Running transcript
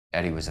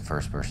Eddie was the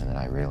first person that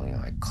I really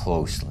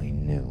closely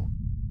knew.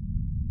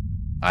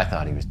 I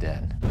thought he was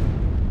dead.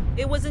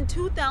 It was in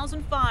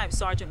 2005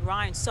 Sergeant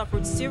Ryan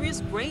suffered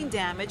serious brain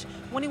damage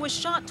when he was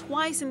shot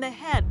twice in the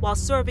head while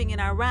serving in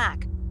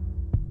Iraq.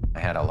 I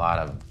had a lot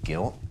of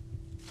guilt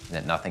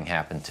that nothing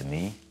happened to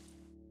me.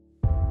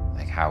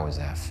 Like, how was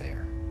that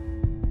fair?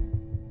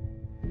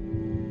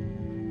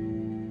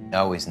 I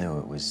always knew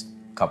it was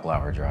a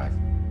couple-hour drive,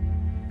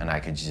 and I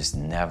could just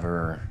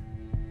never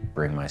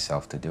bring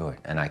myself to do it,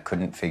 and I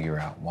couldn't figure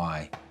out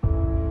why.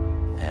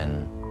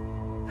 And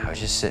I was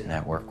just sitting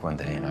at work one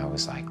day, and I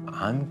was like,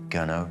 I'm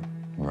gonna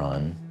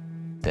run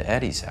to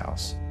Eddie's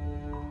house.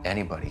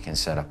 Anybody can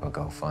set up a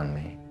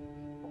GoFundMe.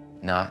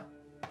 Not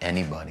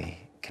anybody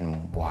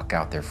can walk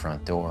out their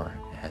front door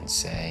and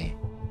say,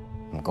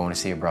 I'm going to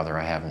see a brother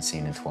I haven't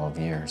seen in 12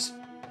 years,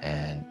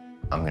 and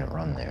I'm gonna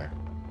run there,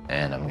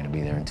 and I'm gonna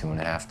be there in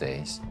 2.5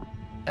 days,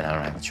 and I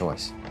don't have a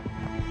choice.